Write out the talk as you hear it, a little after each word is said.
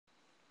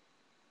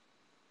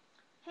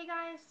Hey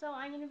guys, so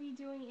I'm going to be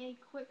doing a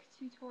quick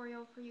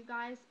tutorial for you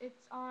guys.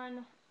 It's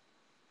on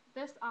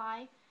this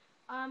eye.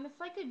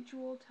 It's like a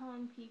jewel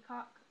tone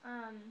peacock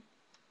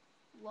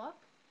look.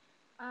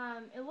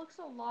 It looks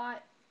a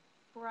lot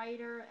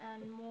brighter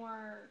and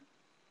more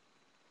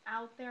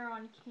out there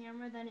on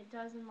camera than it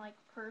does in like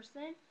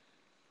person.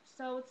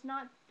 So it's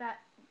not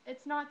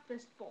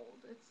this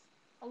bold. It's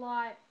a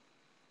lot,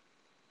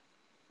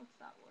 what's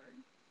that word?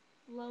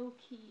 Low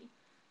key.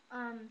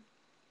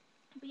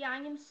 But yeah,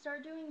 I'm going to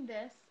start doing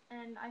this,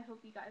 and I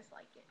hope you guys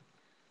like it.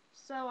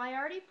 So I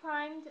already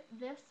primed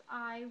this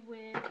eye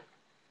with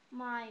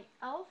my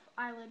e.l.f.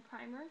 eyelid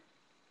primer.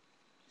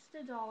 Just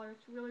 $1.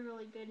 It's really,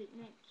 really good,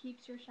 and it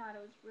keeps your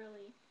shadows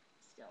really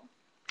still.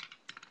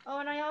 Oh,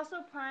 and I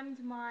also I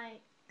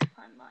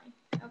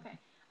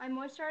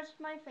moisturized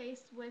my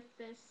face with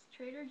this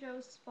Trader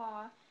Joe's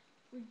Spa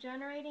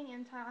Regenerating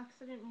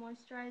Antioxidant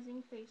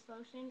Moisturizing Face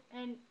Lotion,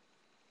 and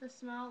the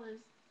smell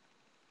is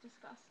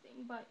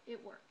disgusting, but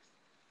it works.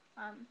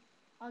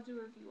 I'll do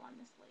a review on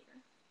this later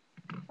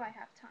if I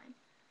have time.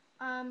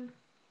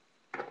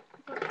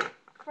 But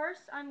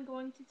first I'm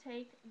going to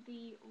take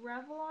the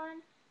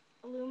Revlon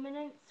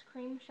Illuminance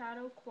Cream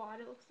Shadow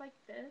Quad. It looks like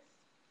this,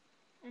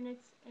 and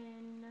it's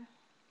in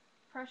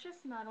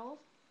Precious Metals.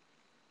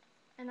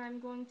 And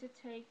I'm going to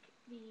take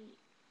the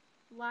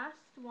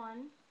last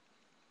one,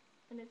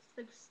 and it's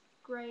the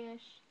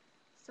grayish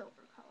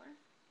silver color.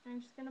 And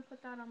I'm just going to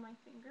put that on my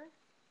finger,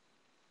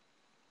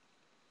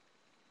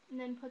 and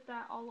then put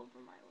that all over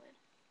my lid.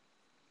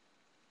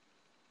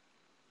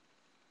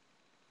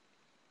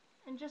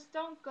 And just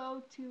don't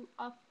go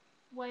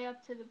way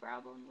up to the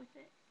brow bone with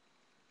it,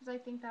 because I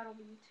think that'll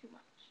be too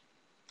much.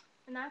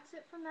 And that's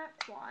it from that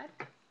quad.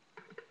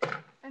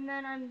 And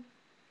then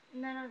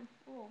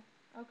oh,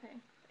 okay,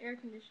 air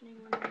conditioning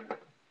went on.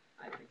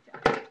 I freaked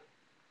out.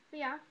 But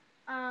yeah,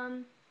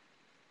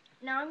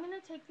 now I'm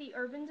gonna take the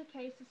Urban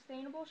Decay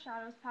Sustainable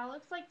Shadows palette.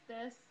 Looks like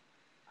this,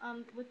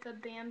 with the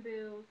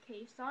bamboo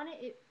case on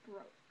it. It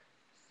broke,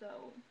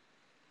 so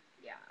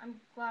yeah, I'm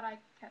glad I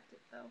kept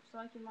it though, so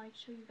I can like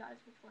show you guys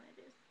which one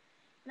it is.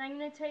 And I'm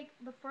going to take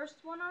the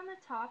first one on the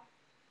top.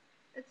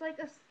 It's like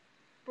a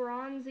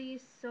bronzy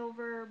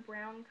silver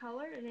brown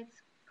color, and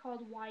it's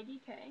called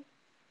YDK.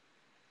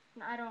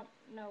 And I don't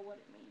know what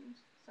it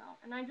means.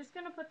 And I'm just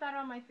going to put that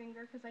on my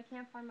finger because I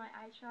can't find my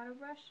eyeshadow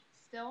brush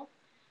still.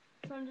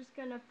 So I'm just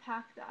going to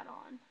pack that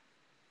on.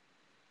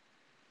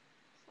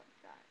 Just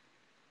like that.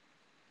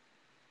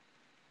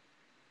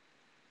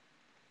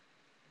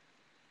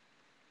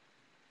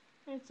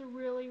 And it's a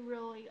really,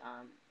 really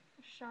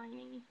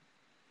shiny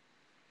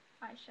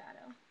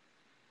eyeshadow.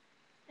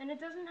 And it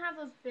doesn't have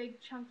those big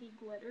chunky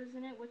glitters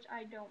in it, which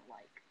I don't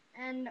like.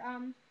 And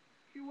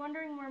if you're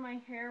wondering where my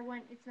hair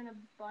went, it's in a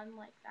bun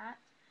like that.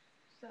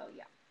 So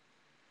yeah.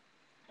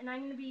 And I'm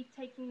going to be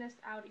taking this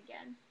out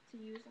again to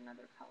use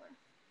another color.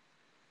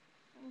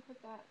 I'm going to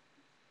put that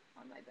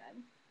on my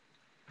bed.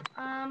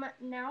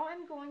 Now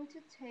I'm going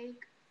to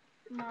take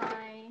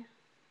my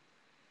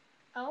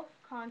e.l.f.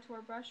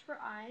 contour brush for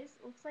eyes.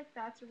 It looks like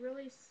that's a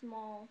really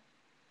small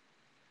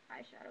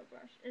eyeshadow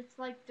brush. It's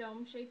like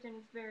dome shaped and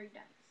it's very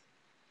dense.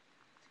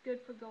 It's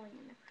good for going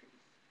in the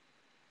crease.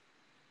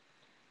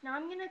 Now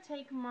I'm going to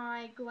take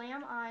my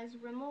Glam Eyes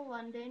Rimmel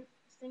London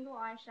single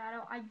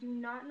eyeshadow. I do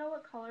not know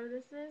what color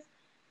this is,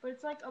 but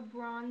it's like a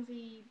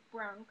bronzy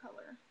brown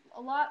color.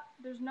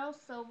 There's no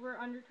silver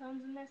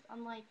undertones in this,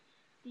 unlike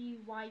the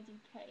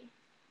YDK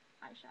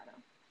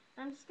eyeshadow.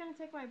 And I'm just going to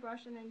take my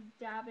brush and then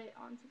dab it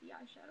onto the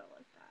eyeshadow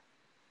like that.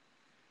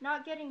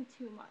 Not getting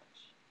too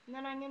much. And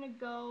then I'm going to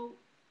go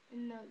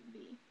in the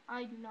V.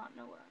 I do not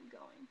know where I'm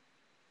going.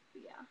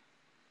 But yeah.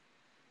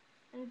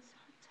 And it's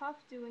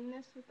tough doing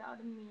this without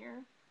a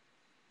mirror.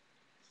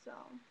 So,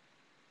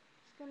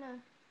 just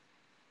gonna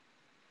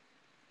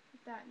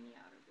put that in the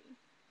outer V.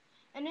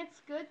 And it's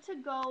good to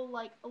go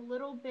like a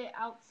little bit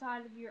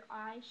outside of your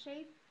eye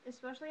shape,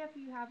 especially if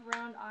you have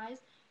round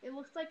eyes. It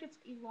looks like it's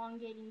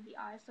elongating the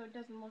eye, so it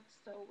doesn't look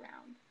so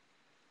round.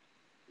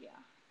 Yeah,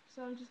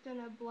 so I'm just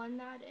gonna blend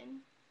that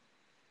in,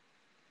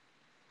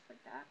 just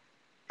like that.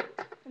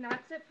 And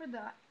that's it for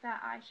that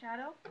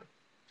eyeshadow.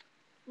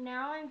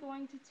 Now I'm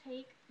going to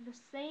take the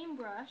same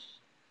brush.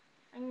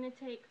 I'm going to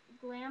take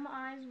Glam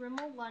Eyes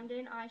Rimmel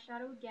London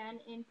eyeshadow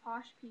again in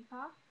Posh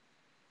Peacock.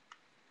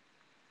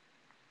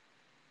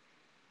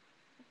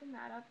 Open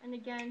that up, and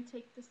again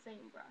take the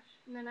same brush.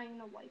 And then I'm going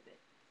to wipe it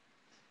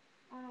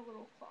on a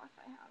little cloth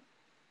I have.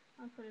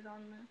 I'll put it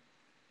on the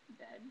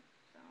bed.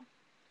 So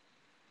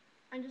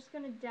I'm just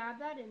going to dab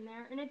that in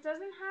there. And it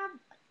doesn't have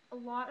a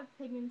lot of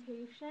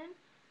pigmentation,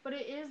 but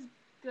it is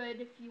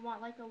good if you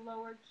want like a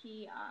lower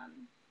key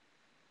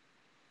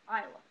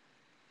eye look.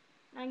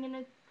 And I'm going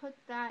to put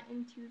that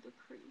into the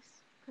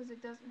crease because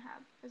it doesn't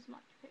have as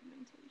much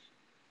pigmentation.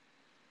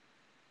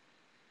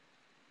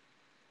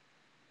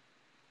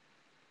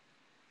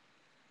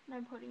 And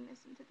I'm putting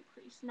this into the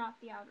crease,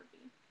 not the outer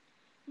V.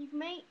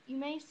 You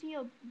may see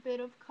a bit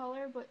of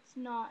color, but it's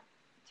not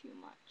too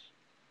much.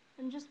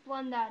 And just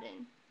blend that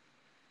in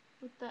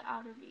with the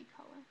outer V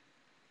color.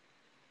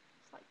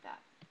 Just like that.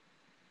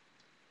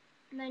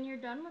 And then you're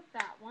done with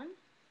that one.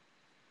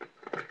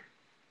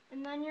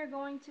 And then you're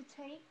going to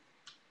take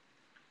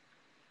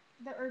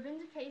the Urban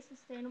Decay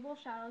Sustainable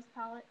Shadows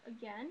palette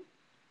again.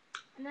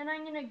 And then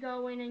I'm going to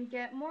go in and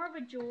get more of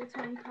a jewel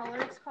tone color.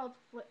 It's called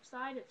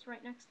Flipside. It's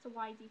right next to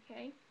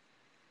YDK.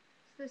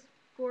 It's this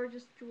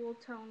gorgeous jewel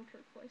tone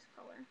turquoise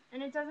color.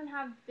 And it doesn't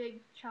have big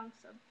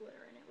chunks of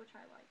glitter in it, which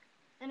I like.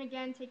 And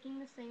again, taking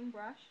the same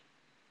brush,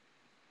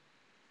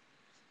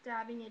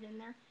 dabbing it in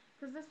there.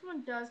 Because this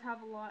one does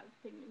have a lot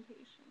of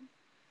pigmentation.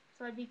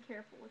 So I'd be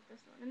careful with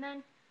this one. And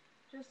then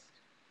just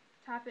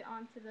tap it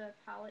onto the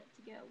palette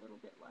to get a little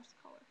bit less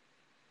color.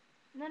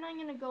 And then I'm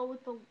going to go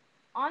with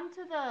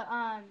onto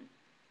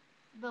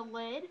the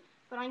lid,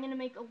 but I'm going to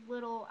make a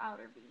little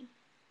outer V.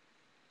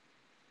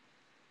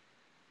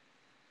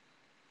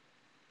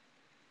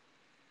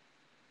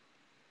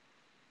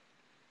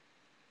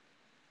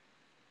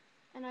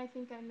 And I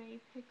think I may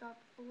pick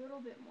up a little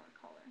bit more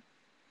color.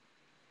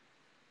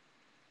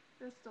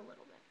 Just a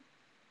little bit.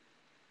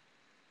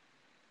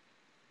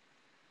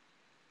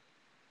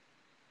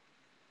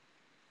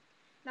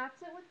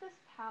 That's it with this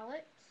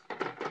palette.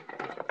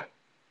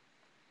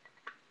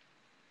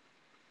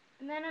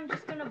 And then I'm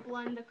just going to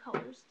blend the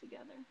colors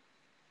together.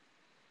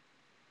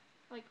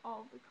 Like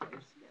all of the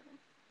colors together.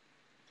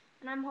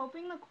 And I'm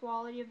hoping the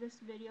quality of this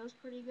video is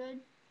pretty good.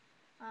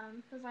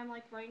 Because I'm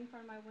like right in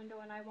front of my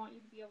window and I want you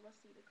to be able to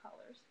see the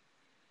colors.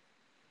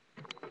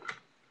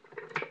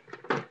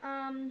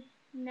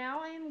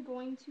 Now I am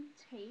going to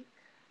take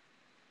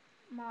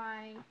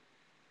my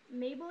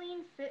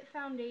Maybelline Fit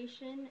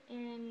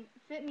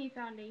Me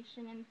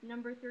foundation in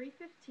number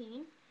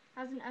 315.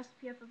 Has an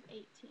SPF of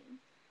 18.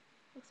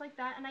 Looks like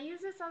that. And I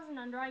use this as an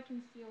under eye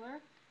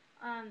concealer.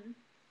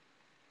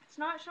 It's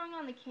not showing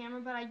on the camera,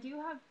 but I do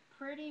have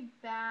pretty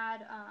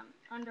bad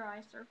under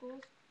eye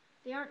circles.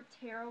 They aren't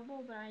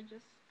terrible, but I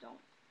just don't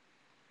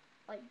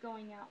like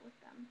going out with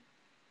them.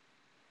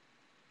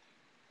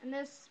 And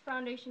this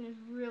foundation is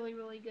really,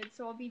 really good,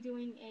 so I'll be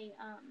doing a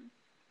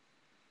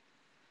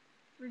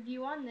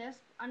review on this.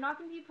 I'm not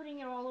going to be putting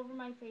it all over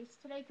my face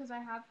today because I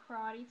have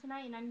karate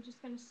tonight, and I'm just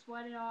going to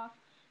sweat it off.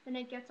 Then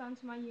it gets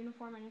onto my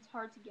uniform, and it's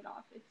hard to get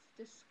off. It's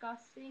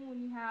disgusting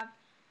when you have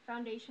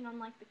foundation on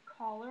like the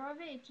collar of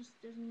it. It just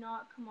does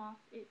not come off.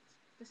 It's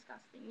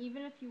disgusting.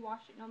 Even if you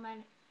wash it, no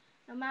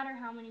matter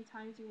how many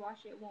times you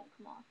wash it, it won't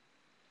come off.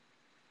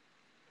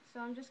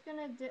 So I'm just going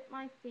to dip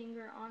my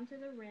finger onto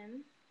the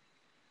rim,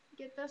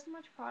 get this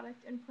much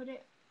product, and put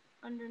it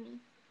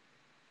underneath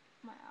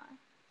my eye.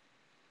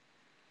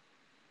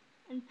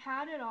 And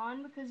pat it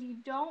on because you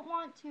don't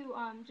want to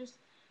just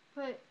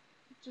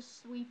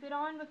sweep it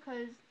on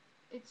because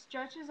it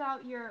stretches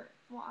out your,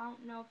 well, I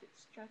don't know if it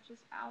stretches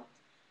out,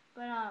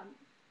 but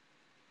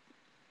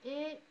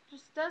it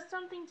just does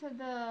something to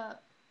the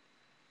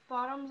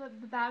bottoms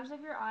of the bags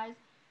of your eyes.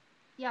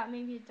 Yeah,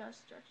 maybe it does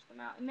stretch them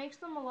out. It makes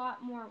them a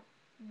lot more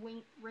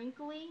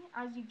wrinkly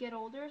as you get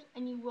older,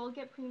 and you will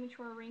get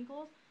premature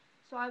wrinkles.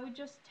 So I would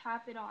just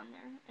tap it on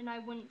there, and I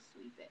wouldn't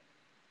sweep it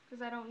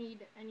because I don't need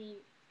any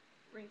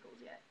wrinkles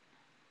yet.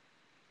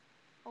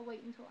 I'll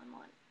wait until I'm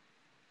on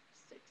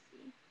 60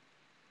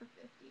 or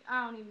 50.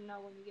 I don't even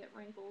know when you get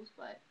wrinkles,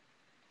 but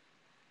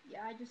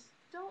yeah, I just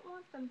don't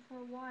want them for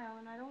a while,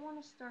 and I don't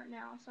want to start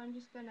now, so I'm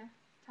just gonna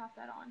tap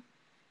that on.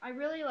 I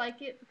really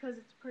like it because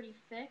it's pretty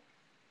thick,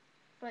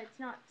 but it's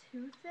not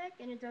too thick,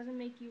 and it doesn't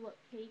make you look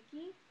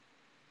cakey.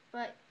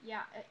 But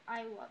yeah,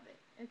 I love it.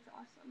 It's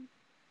awesome.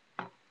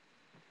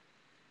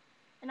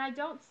 And I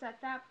don't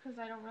set that because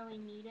I don't really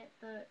need it.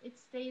 It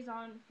stays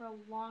on for a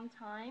long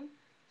time,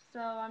 so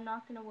I'm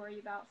not going to worry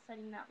about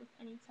setting that with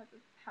any type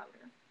of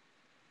powder.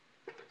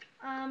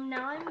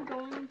 Now I'm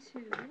going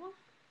to,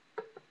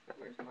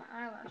 where's my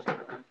eyelash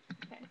curler?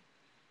 Okay.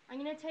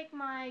 I'm going to take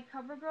my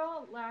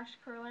CoverGirl lash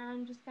curler and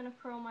I'm just going to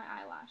curl my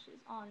eyelashes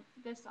on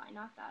this eye,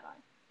 not that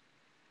eye.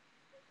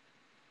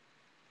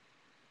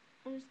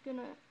 I'm just going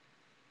to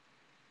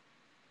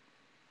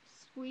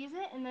squeeze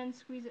it and then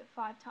squeeze it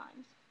 5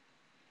 times.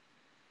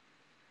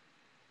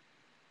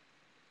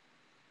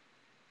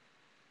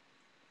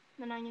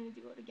 Then I'm going to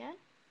do it again.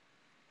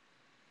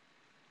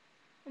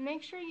 And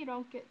make sure you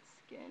don't get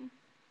skin,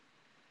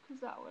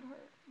 because that would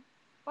hurt.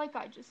 Like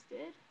I just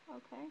did,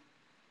 okay?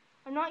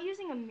 I'm not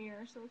using a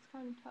mirror, so it's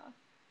kind of tough.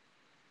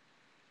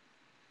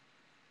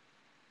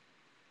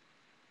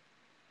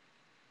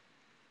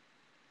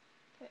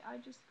 Okay, I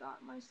just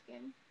got my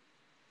skin.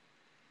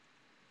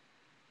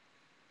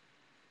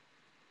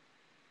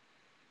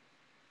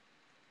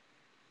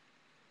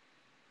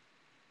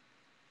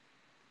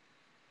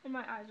 And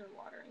my eyes are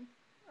watering.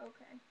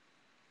 Okay.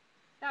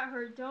 That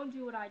hurt. Don't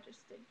do what I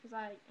just did,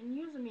 and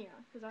use a mirror,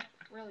 because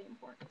that's really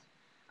important.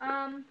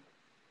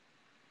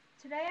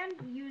 Today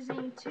I'm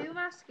using 2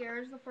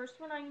 mascaras. The first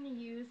one I'm going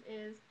to use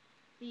is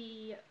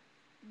the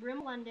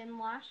Rimmel London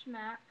Lash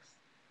Max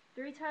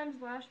 3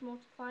 times Lash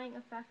Multiplying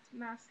Effect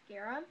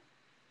Mascara.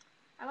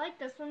 I like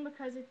this one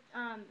because it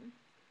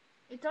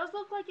does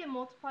look like it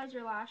multiplies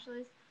your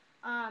lashes,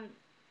 and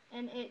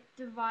it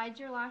divides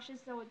your lashes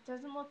so it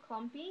doesn't look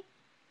clumpy.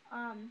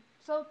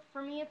 So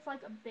for me it's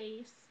like a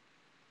base.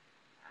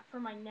 for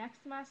my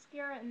next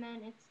mascara, and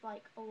then it's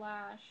like a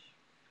lash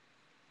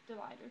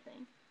divider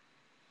thing.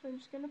 So I'm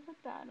just going to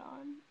put that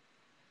on.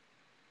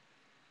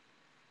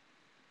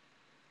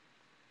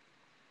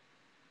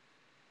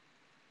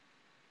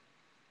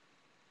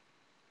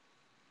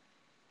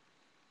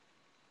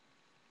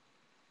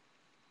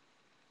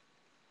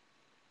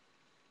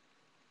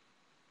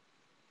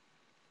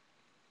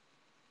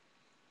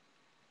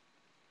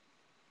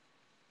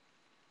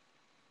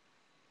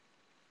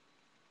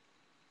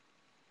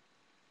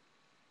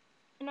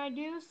 And I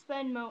do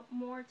spend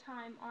more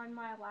time on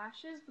my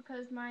lashes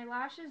because my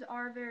lashes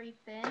are very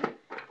thin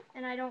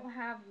and I don't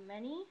have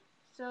many.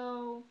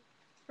 So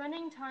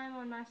spending time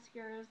on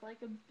mascara is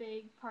like a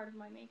big part of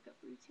my makeup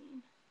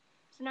routine.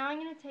 So now I'm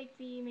going to take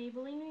the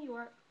Maybelline New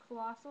York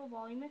Colossal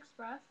Volume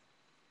Express.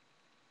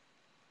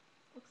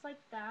 Looks like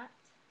that.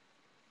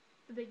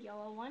 The big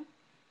yellow one.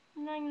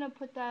 And I'm going to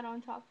put that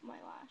on top of my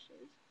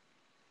lashes.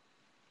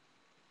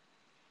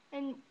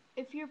 And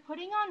if you're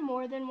putting on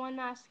more than one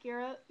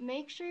mascara,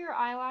 make sure your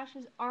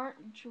eyelashes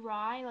aren't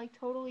dry, like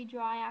totally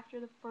dry after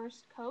the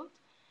first coat.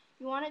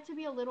 You want it to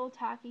be a little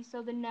tacky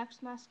so the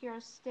next mascara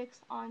sticks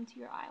onto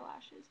your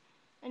eyelashes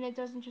and it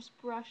doesn't just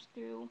brush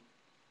through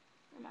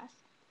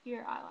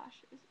your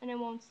eyelashes, and it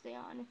won't stay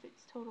on if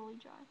it's totally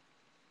dry.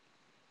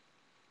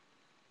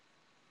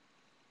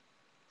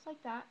 Just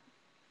like that.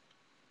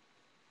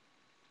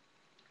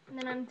 And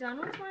then I'm done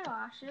with my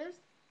lashes.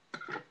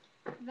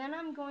 Then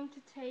I'm going to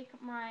take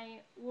my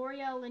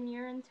L'Oreal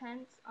Linear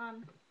Intense,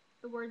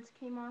 the words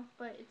came off,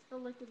 but it's the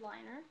liquid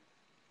liner.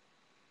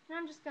 And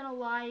I'm just going to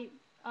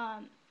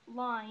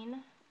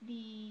line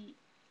the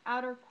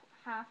outer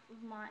half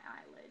of my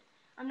eyelid.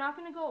 I'm not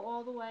going to go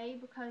all the way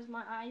because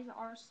my eyes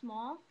are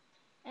small.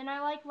 And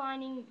I like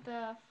lining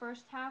the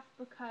first half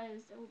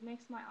because it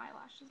makes my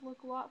eyelashes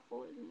look a lot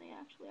fuller than they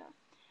actually are.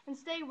 And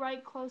stay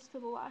right close to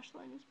the lash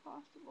line as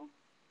possible.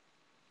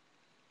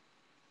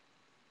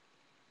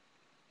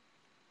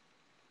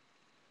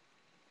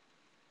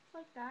 Just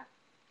like that.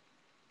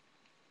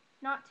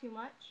 Not too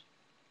much.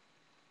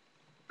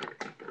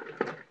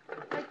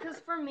 Because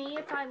for me,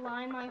 if I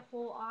line my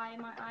whole eye,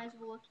 my eyes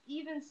will look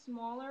even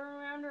smaller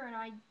around her, and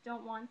I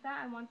don't want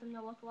that. I want them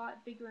to look a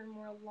lot bigger and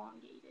more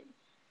elongated.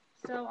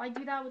 So I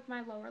do that with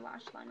my lower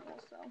lash line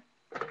also.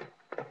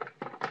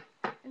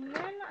 And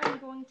then I'm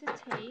going to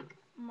take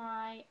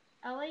my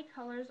LA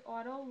Colors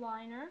Auto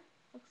Liner.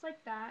 Looks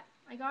like that.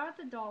 I got it at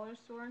the dollar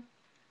store.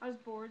 I was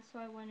bored, so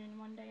I went in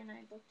one day and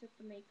I looked at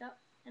the makeup,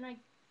 and I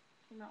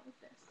came out with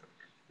this.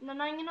 And then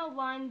I'm going to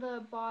line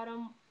the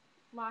bottom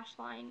lash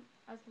line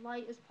as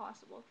light as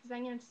possible because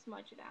I'm going to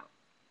smudge it out.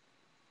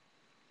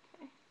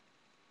 Okay.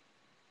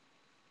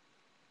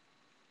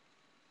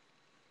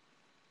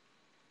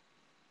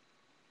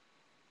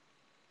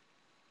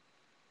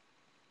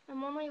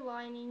 I'm only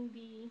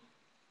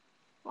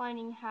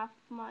lining half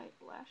of my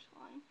lash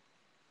line.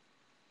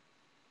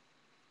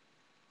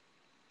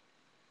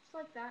 Just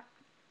like that.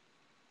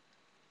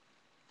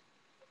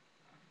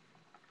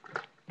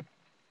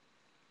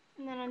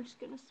 And then I'm just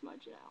going to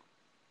smudge it out.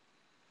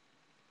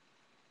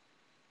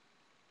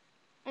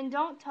 And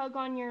don't tug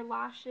on your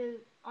lashes,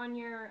 on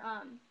your,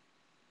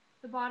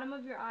 the bottom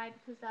of your eye,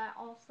 because that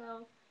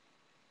also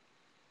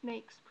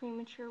makes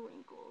premature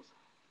wrinkles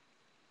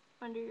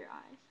under your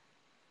eyes.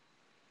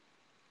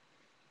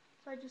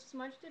 So I just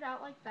smudged it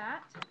out like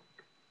that.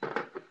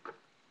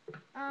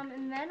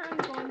 And then I'm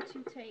going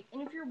to take,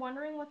 and if you're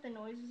wondering what the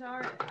noises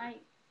are,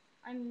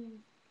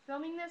 I'm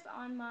filming this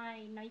on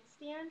my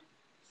nightstand,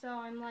 so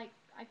I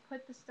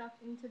put the stuff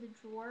into the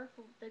drawer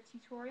for the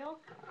tutorial,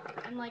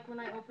 and like when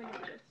I open it,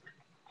 just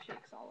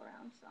shakes all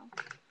around, so.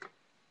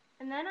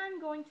 And then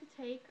I'm going to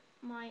take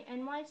my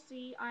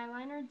NYC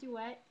eyeliner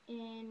duet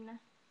in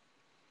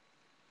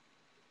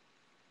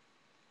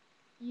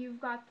You've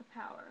Got the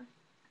Power,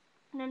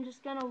 and I'm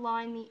just gonna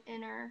line the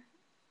inner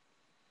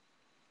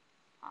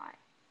eye.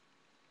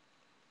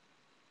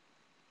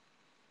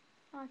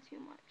 Not too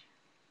much.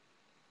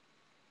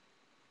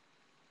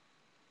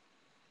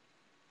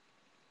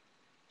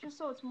 Just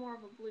so it's more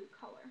of a blue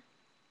color.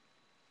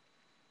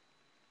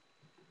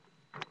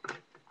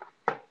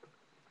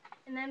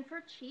 And then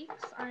for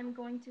cheeks, I'm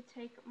going to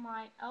take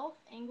my e.l.f.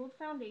 angled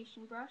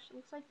foundation brush. It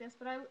looks like this,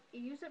 but I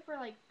use it for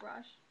like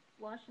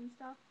blush and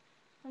stuff.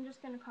 I'm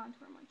just going to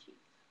contour my cheeks.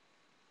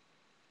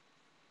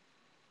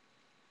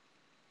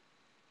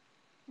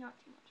 Not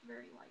too much,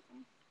 very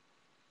lightly.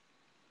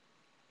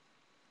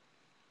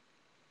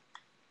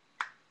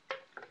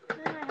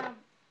 Then I have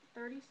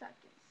 30 seconds.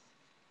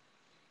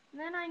 And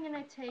then I'm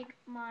going to take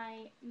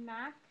my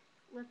MAC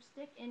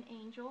lipstick in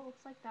Angel.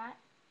 Looks like that.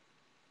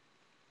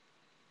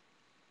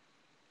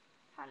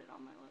 Pat it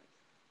on my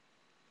lips.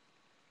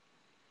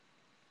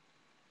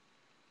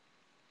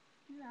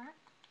 Do that.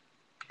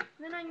 And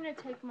then I'm going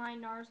to take my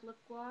NARS lip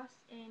gloss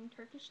in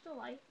Turkish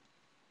Delight.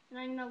 And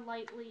I'm going to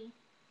lightly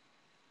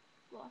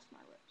gloss my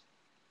lips.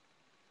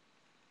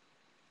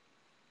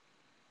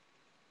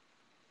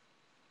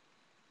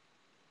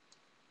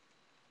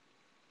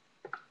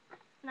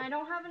 And I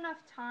don't have enough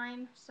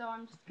time, so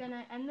I'm just going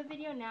to end the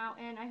video now,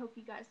 and I hope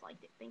you guys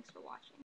liked it. Thanks for watching.